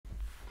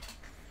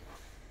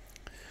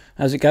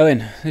How's it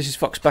going? This is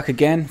Fox back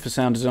again for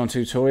sound design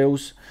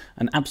tutorials.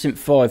 An Absynth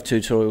 5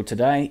 tutorial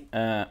today.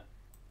 I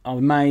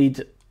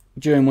made,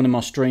 during one of my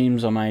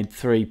streams, I made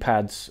 3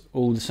 pads,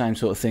 all the same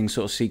sort of thing,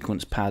 sort of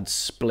sequence pads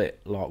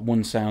split, like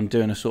one sound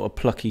doing a sort of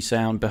plucky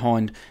sound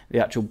behind the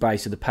actual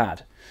base of the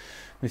pad.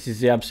 This is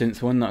the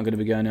Absynth one that I'm going to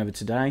be going over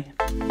today.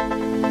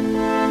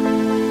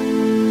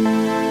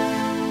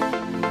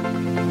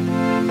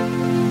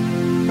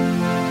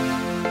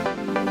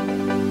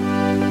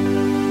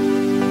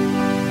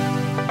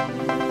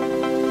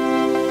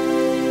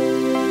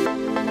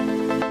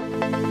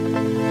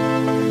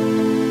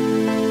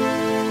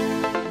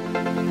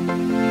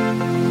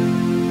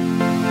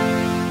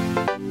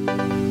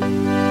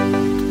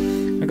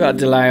 I've got a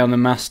delay on the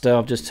master,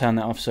 I've just turned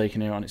that off so you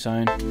can hear it on its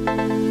own.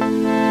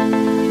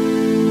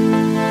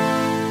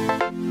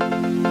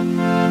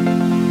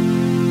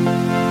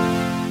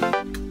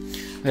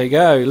 There you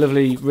go,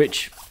 lovely,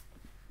 rich,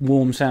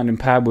 warm sounding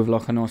pad with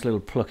like a nice little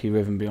plucky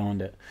rhythm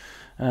behind it.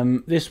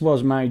 This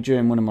was made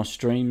during one of my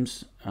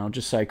streams. I'll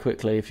just say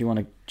quickly, if you want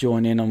to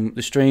join in on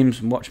the streams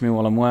and watch me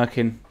while I'm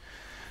working,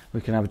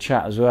 we can have a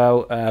chat as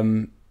well.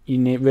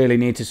 You really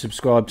need to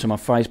subscribe to my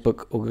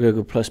Facebook or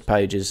Google Plus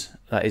pages.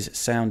 That is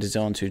Sound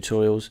Design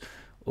Tutorials,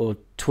 or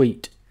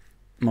tweet.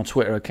 My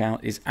Twitter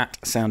account is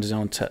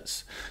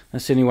 @SoundDesignTuts.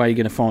 That's the only way you're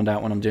going to find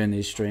out when I'm doing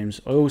these streams.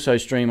 I also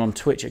stream on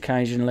Twitch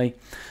occasionally.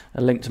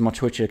 A link to my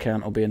Twitch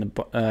account will be in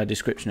the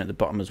description at the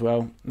bottom as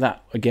well.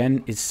 That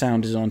again is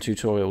Sound Design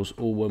Tutorials,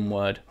 all one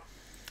word.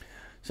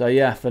 So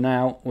yeah, for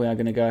now we are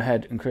going to go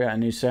ahead and create a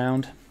new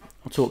sound.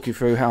 I'll talk you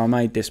through how I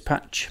made this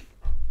patch.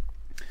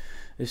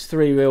 There's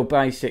 3 real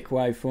basic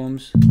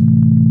waveforms.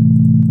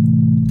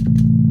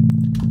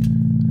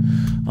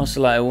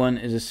 Oscillator 1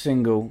 is a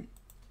single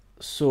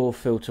saw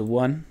filter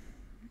 1.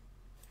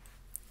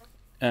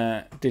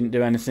 Didn't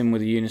do anything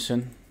with the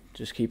unison,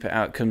 just keep it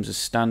outcomes as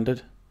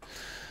standard.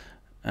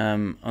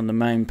 On the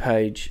main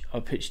page I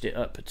pitched it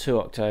up 2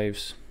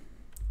 octaves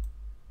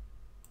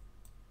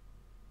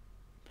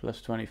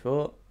plus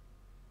 24.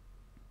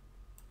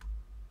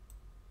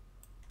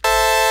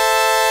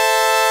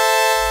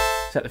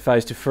 Set the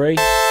phase to 3.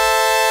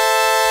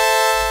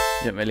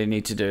 Don't really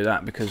need to do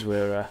that because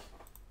we're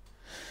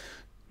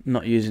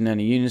not using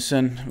any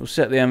unison. We'll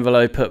set the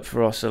envelope up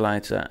for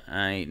oscillator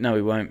A. No,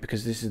 we won't,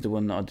 because this is the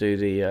one that I do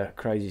the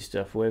crazy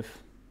stuff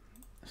with.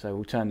 So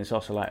we'll turn this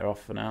oscillator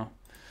off for now.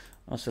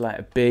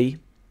 Oscillator B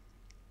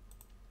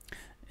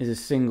is a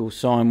single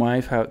sine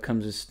wave, how it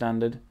comes as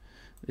standard.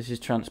 This is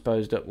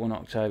transposed up 1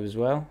 octave as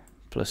well,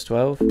 plus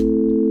 12.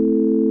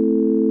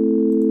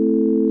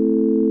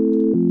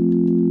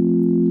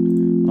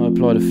 I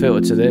applied a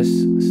filter to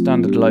this, a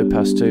standard low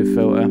pass 2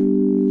 filter.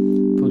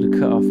 Pulled the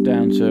cutoff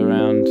down to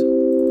around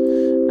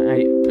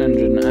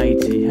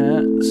 880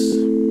 Hertz.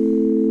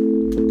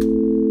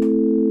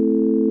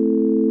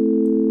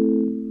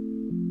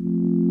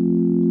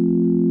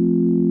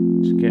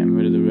 Just getting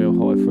rid of the real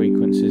high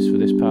frequencies for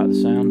this part of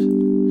the sound.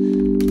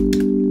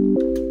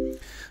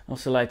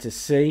 Oscillator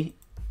C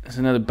is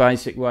another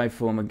basic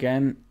waveform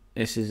again.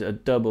 This is a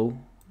double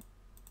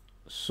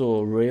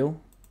saw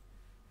reel.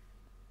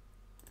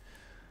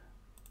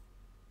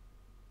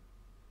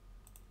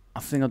 I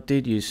think I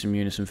did use some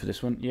unison for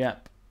this one.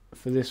 Yep.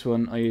 For this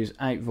one I use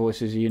 8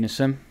 voices of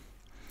unison.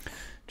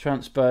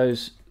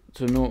 Transpose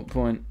to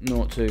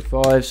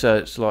 0.025, so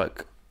it's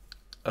like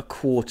a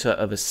quarter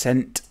of a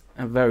cent,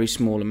 a very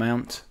small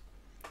amount.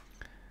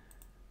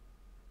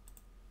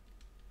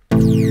 You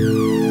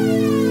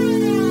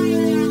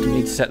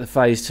need to set the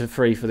phase to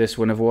 3 for this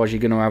one, otherwise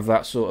you're going to have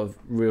that sort of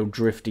real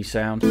drifty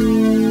sound.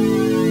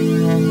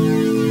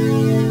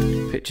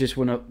 Pitch this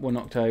one up 1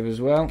 octave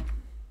as well.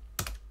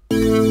 I'm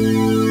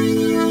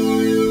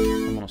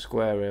on a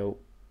square reel,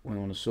 we're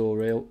on a saw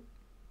reel.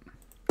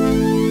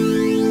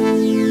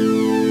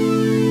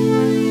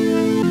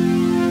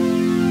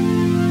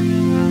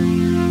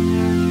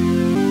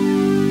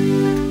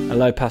 A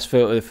low pass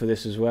filter for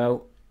this as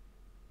well.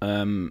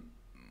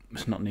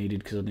 It's not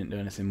needed because I didn't do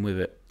anything with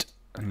it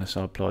unless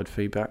I applied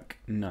feedback.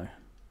 No,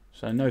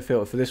 so no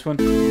filter for this one.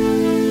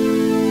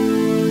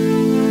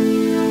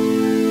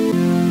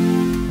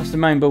 That's the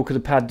main bulk of the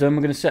pad done.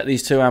 We're going to set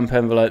these 2 amp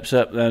envelopes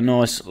up. They're a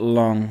nice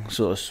long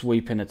sort of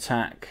sweeping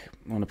attack.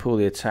 I want to pull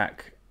the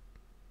attack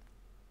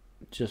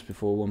just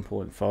before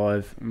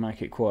 1.5 and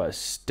make it quite a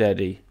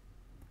steady,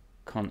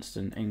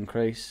 constant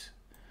increase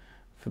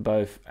for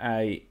both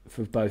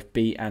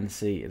B and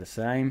C are the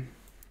same.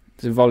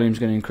 So the volume's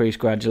going to increase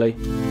gradually.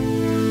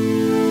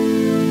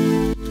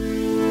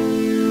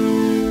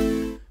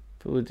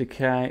 Pull the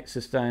decay,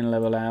 sustain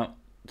level out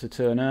to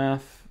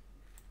 2.5,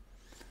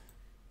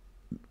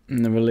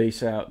 and the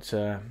release out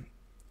to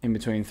in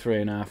between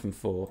 3.5 and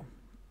 4.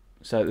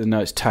 So the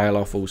notes tail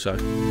off also.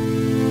 You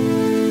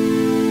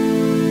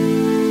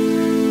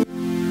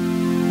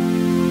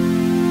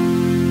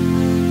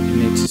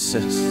need to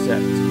set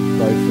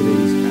both of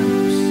these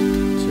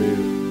amps to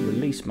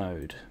release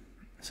mode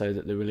so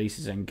that the release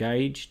is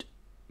engaged.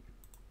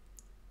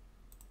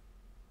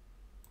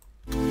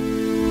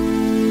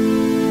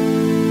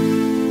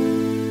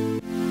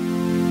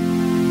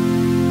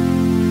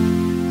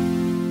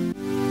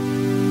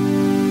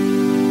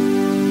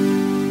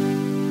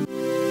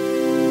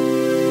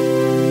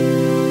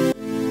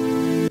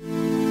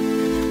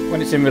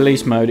 it's in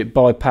release mode, it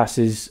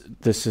bypasses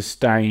the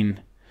sustain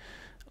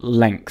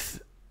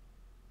length.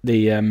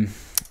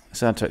 It's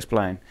hard to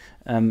explain.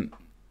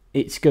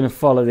 It's going to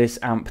follow this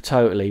amp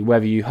totally,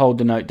 whether you hold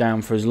the note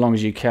down for as long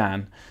as you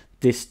can.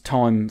 This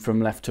time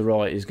from left to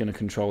right is going to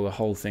control the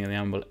whole thing of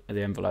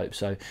the envelope.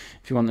 So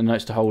if you want the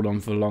notes to hold on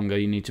for longer,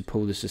 you need to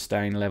pull the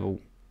sustain level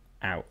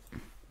out.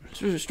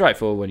 It's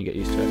straightforward when you get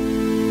used to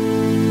it.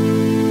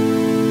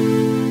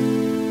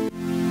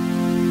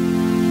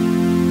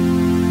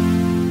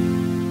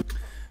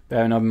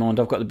 Bearing in mind,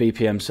 I've got the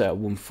BPM set at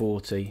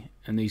 140,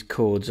 and these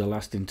chords are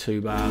lasting 2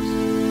 bars.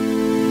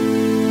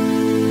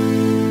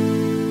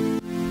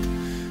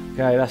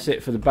 Okay, that's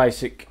it for the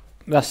basic.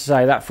 That's to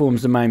say, that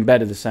forms the main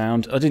bed of the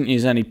sound. I didn't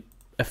use any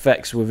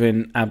effects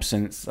within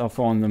Absynth. I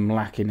find them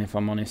lacking, if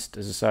I'm honest.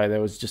 As I say,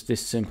 there was just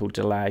this simple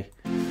delay.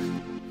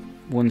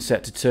 1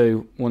 set to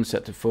 2, 1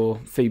 set to 4,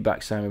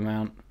 feedback same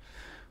amount.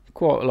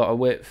 Quite a lot of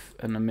width,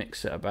 and a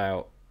mix at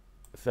about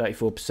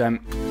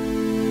 34%.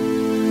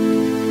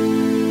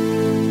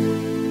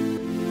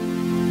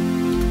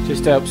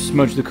 Just helps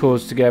smudge the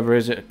chords together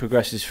as it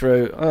progresses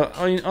through.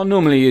 I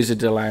normally use a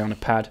delay on a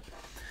pad.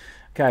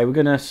 Okay, we're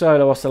going to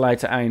solo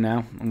oscillator A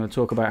now. I'm going to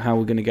talk about how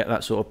we're going to get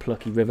that sort of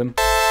plucky rhythm.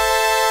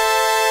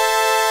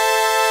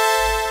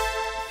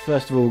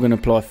 First of all, we're going to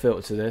apply a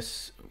filter to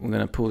this. We're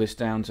going to pull this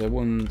down to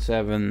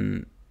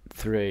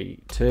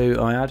 1732.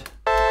 I add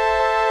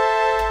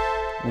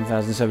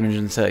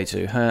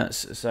 1732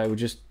 hertz. So we're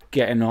just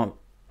getting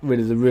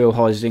rid of the real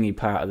high zingy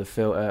part of the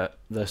filter,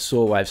 the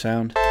saw wave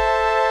sound.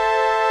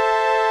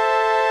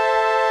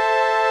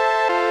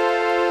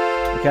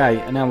 Okay,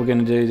 and now we're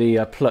going to do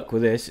the pluck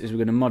with this. Is we're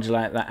going to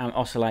modulate that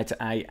oscillator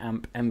A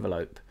amp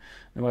envelope.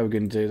 The way we're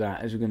going to do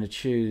that is we're going to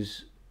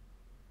choose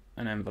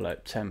an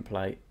envelope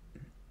template.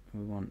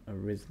 We want a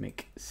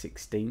rhythmic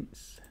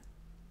 16ths.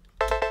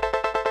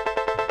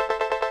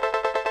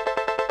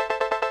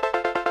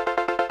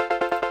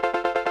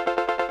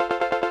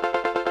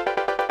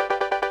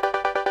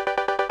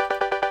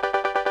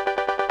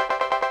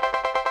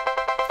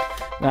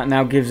 That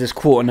now gives us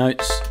quarter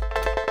notes.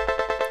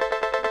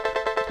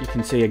 You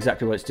can see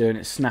exactly what it's doing.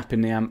 It's snapping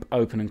the amp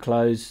open and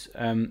close.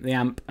 The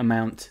amp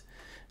amount,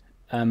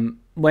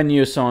 when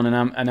you assign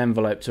an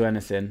envelope to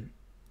anything,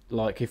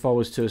 like if I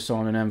was to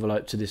assign an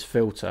envelope to this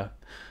filter,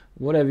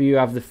 whatever you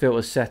have the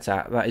filter set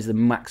at, that is the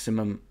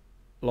maximum,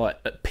 like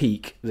at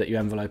peak, that your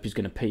envelope is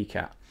going to peak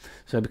at.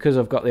 So because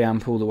I've got the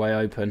amp all the way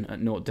open at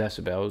 0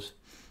 decibels,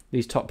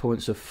 these top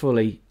points are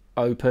fully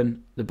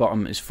open, the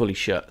bottom is fully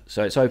shut.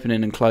 So it's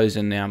opening and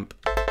closing the amp.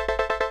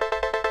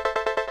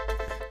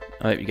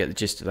 I hope you get the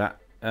gist of that.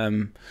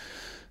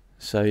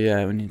 So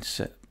yeah, we need to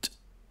set,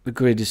 the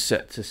grid is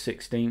set to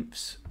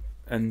 16ths,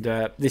 and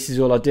this is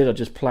all I did. I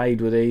just played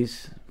with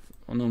these.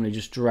 I normally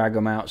just drag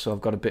them out so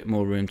I've got a bit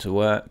more room to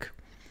work.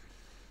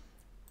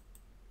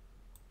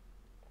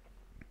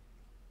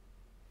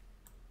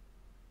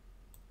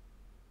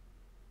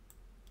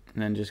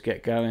 And then just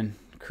get going,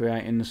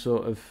 creating the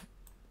sort of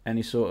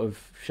any sort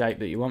of shape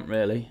that you want,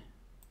 really,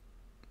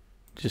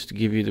 just to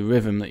give you the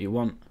rhythm that you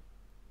want.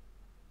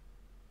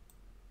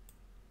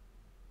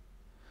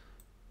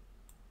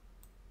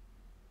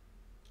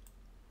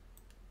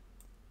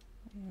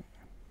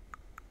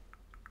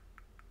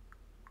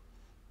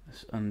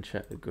 Let's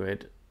uncheck the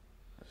grid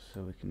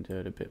so we can do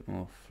it a bit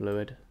more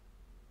fluid.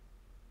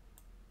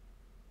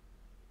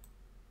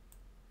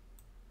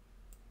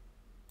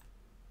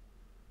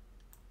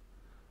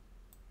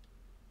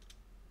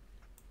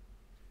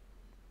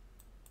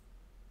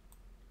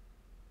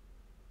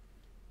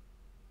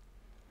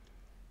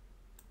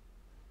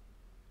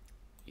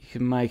 You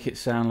can make it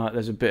sound like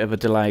there's a bit of a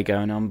delay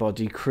going on by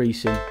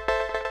decreasing.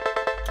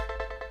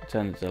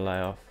 Turn the delay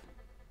off.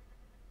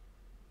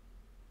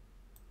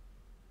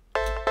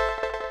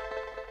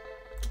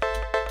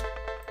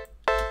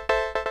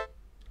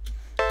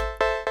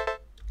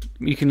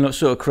 You can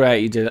sort of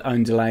create your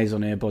own delays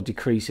on here by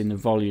decreasing the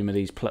volume of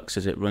these plucks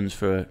as it runs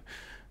through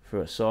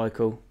a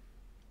cycle.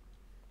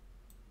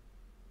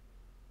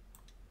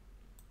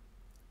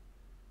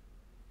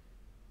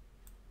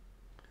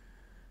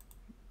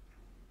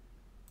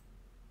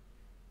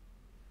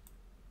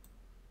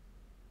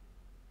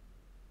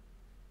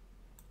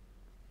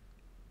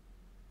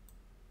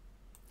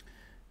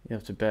 You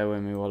have to bear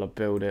with me while I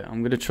build it. I'm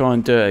going to try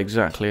and do it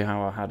exactly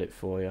how I had it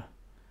for you.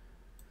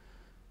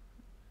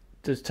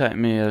 It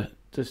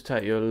does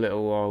take you a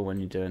little while when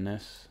you're doing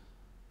this.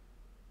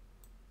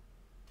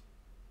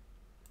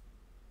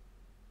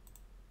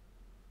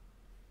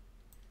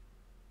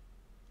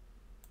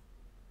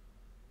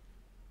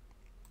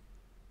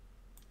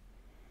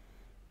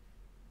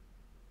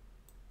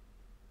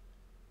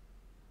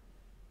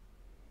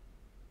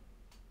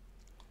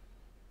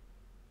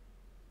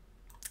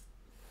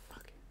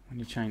 When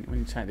you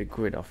take the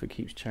grid off, it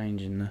keeps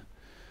changing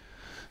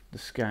the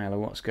scale of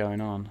what's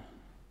going on.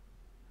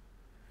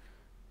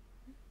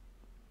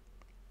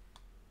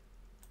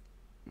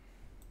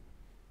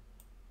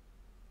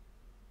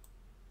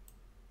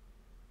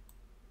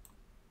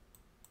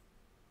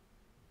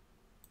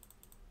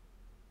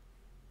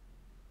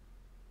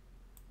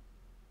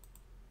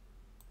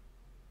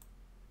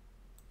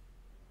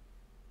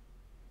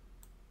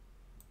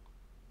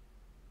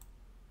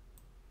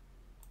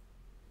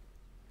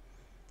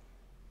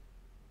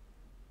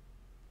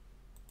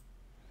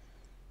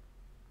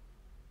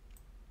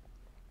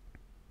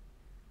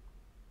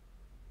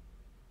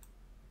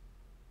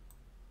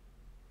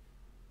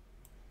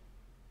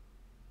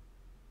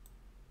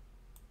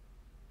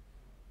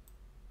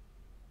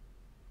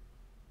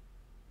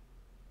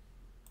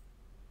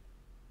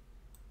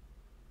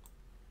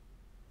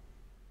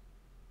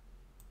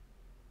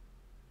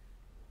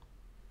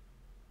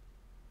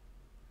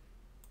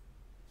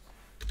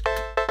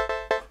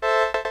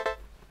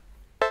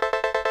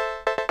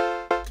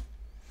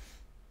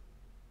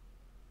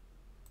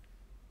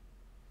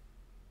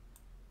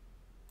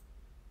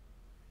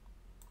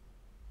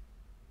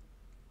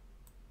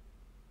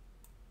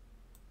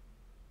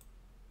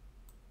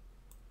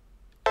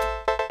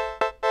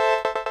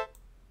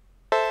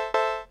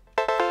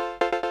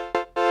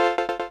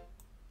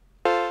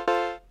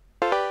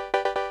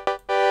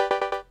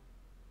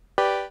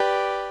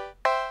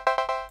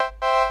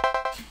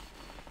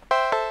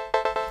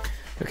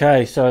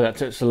 Okay, so that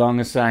took so long.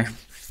 To say,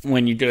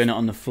 when you're doing it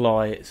on the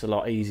fly, it's a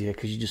lot easier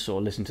because you just sort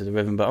of listen to the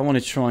rhythm. But I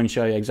wanted to try and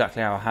show you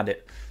exactly how I had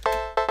it.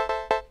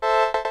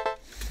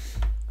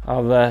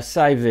 I've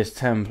saved this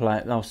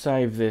template. I'll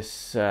save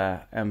this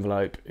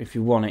envelope. If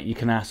you want it, you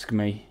can ask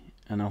me,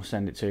 and I'll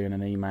send it to you in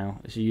an email.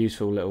 It's a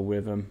useful little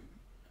rhythm.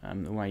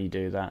 The way you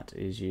do that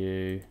is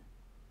you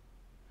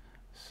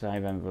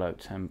save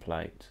envelope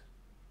template.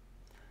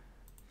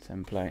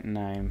 Template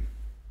name.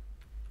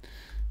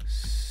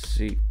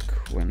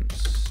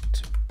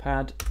 Sequenced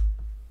pad.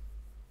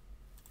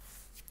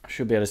 I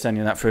should be able to send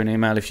you that through an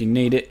email if you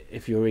need it,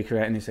 if you're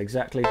recreating this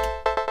exactly.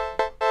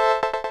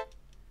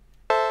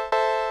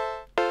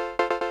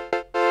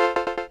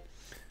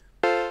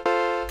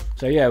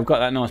 So yeah, we've got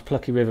that nice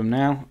plucky rhythm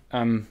now.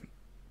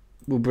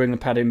 We'll bring the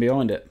pad in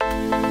behind it.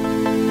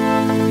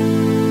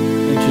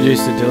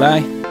 Introduce the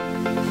delay.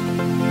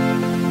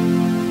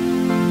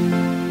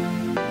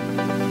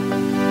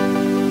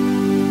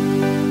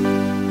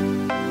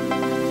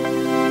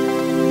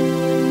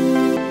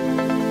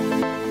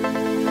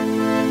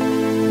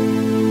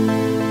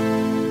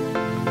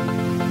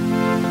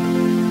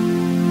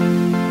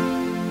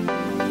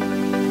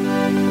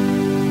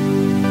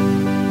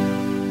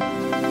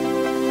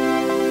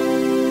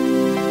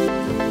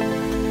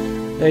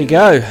 There you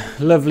go,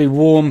 lovely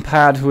warm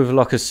pad with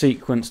like a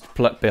sequenced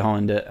pluck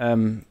behind it.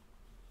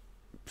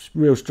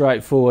 Real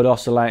straightforward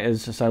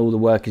oscillators, so all the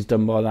work is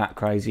done by that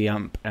crazy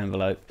amp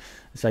envelope.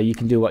 So you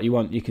can do what you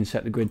want. You can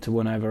set the grid to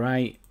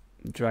 1/8,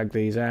 drag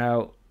these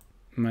out,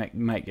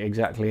 make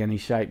exactly any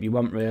shape you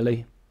want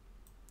really.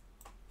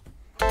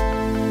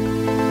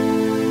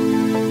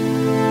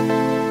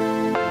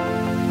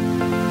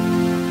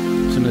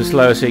 Some of the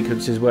slower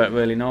sequences work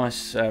really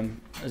nice.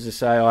 As I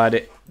say, I had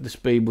it, the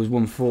speed was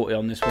 140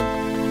 on this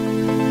one.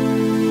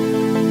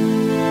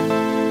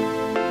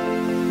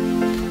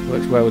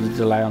 Works well with the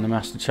delay on the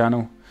master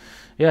channel.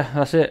 Yeah,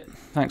 that's it.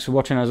 Thanks for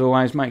watching as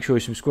always. Make sure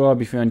you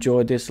subscribe if you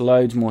enjoyed this.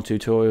 Loads more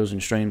tutorials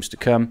and streams to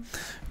come.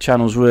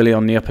 Channel's really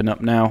on the up and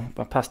up now.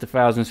 I passed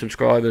 1,000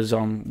 subscribers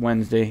on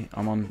Wednesday.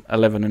 I'm on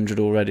 1,100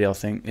 already, I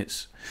think.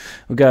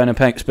 We're going up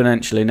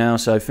exponentially now,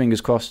 so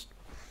fingers crossed.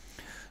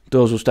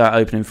 Doors will start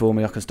opening for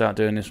me. I can start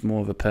doing this more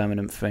of a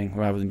permanent thing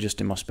rather than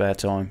just in my spare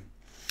time.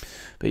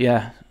 But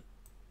yeah,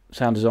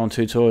 sound design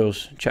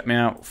tutorials. Check me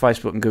out,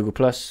 Facebook and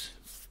Google+.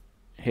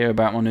 Hear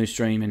about my new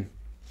streaming.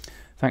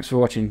 Thanks for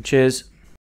watching. Cheers.